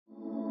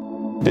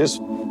This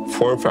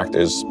form factor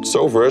is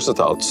so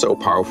versatile, it's so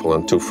powerful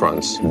on two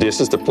fronts.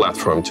 This is the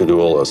platform to do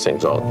all those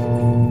things on.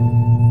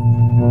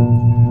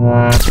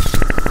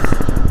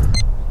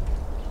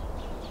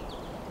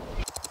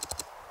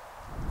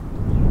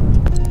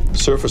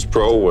 Surface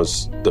Pro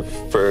was the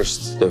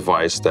first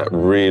device that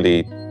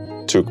really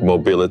took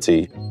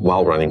mobility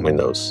while running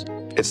Windows.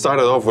 It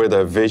started off with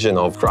a vision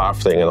of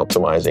crafting and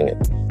optimizing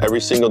it.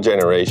 Every single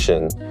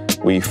generation,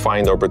 we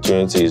find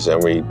opportunities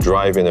and we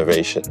drive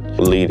innovation,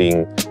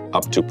 leading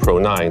up to Pro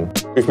 9.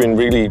 We've been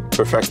really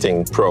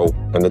perfecting Pro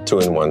and the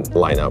 2-in-1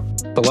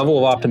 lineup. The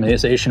level of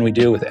optimization we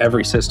do with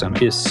every system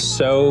is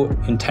so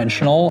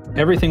intentional.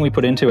 Everything we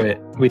put into it,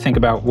 we think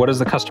about what does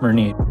the customer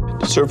need.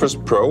 The Surface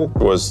Pro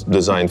was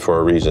designed for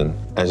a reason.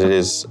 As it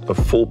is a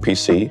full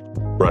PC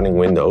running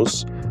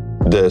Windows,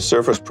 the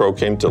Surface Pro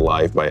came to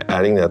life by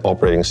adding that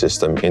operating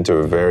system into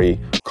a very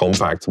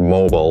compact,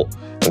 mobile,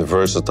 and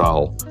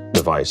versatile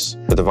device.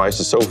 The device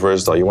is so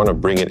versatile, you want to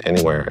bring it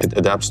anywhere. It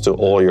adapts to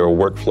all your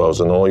workflows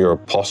and all your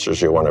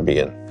postures you want to be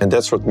in. And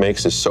that's what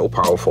makes it so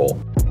powerful.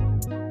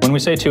 When we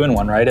say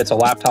 2-in-1, right, it's a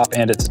laptop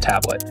and it's a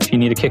tablet. If you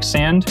need a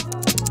kickstand,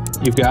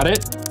 you've got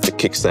it. The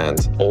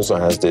kickstand also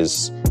has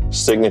this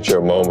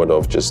signature moment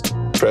of just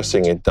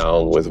pressing it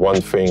down with one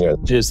finger.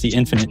 It is the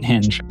infinite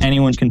hinge.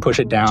 Anyone can push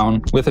it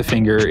down with a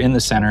finger in the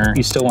center.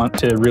 You still want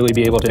to really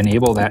be able to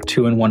enable that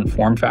 2-in-1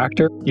 form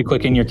factor. You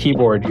click in your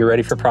keyboard, you're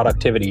ready for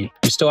productivity.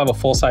 You still have a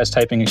full-size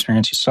typing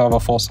experience. You still have a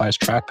full-size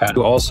trackpad.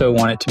 You also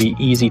want it to be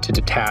easy to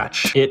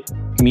detach. It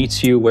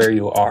meets you where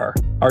you are.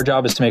 Our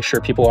job is to make sure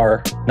people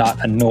are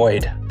not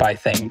annoyed by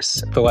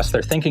things. The less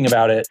they're thinking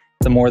about it,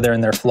 the more they're in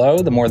their flow,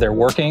 the more they're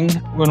working.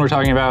 When we're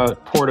talking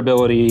about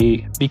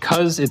portability,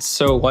 because it's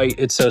so light,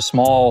 it's so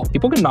small,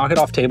 people can knock it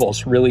off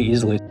tables really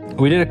easily.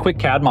 We did a quick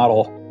CAD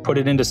model, put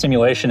it into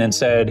simulation and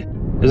said,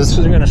 is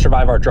this going to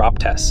survive our drop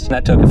test? And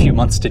that took a few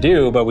months to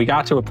do, but we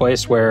got to a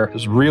place where it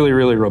was really,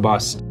 really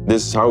robust.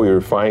 This is how we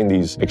refine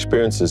these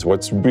experiences.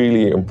 What's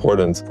really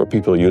important for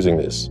people using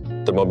this.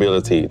 The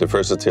mobility, the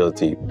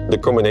versatility, the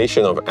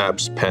combination of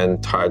apps,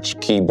 pen, touch,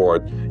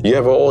 keyboard. You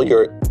have all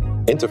your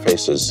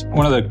interfaces.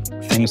 One of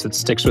the things that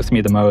sticks with me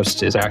the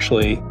most is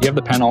actually you have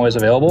the pen always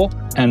available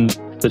and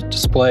the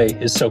display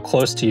is so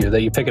close to you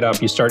that you pick it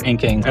up, you start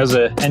inking. As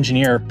an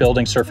engineer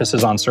building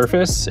surfaces on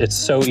Surface, it's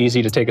so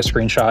easy to take a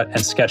screenshot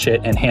and sketch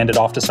it and hand it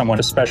off to someone,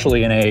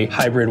 especially in a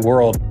hybrid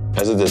world.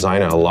 As a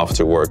designer, I love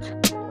to work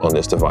on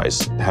this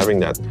device.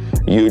 Having that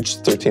huge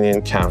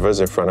 13-inch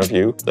canvas in front of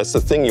you, that's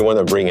the thing you want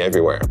to bring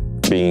everywhere.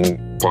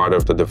 Being part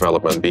of the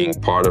development, being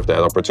part of that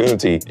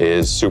opportunity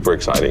is super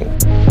exciting.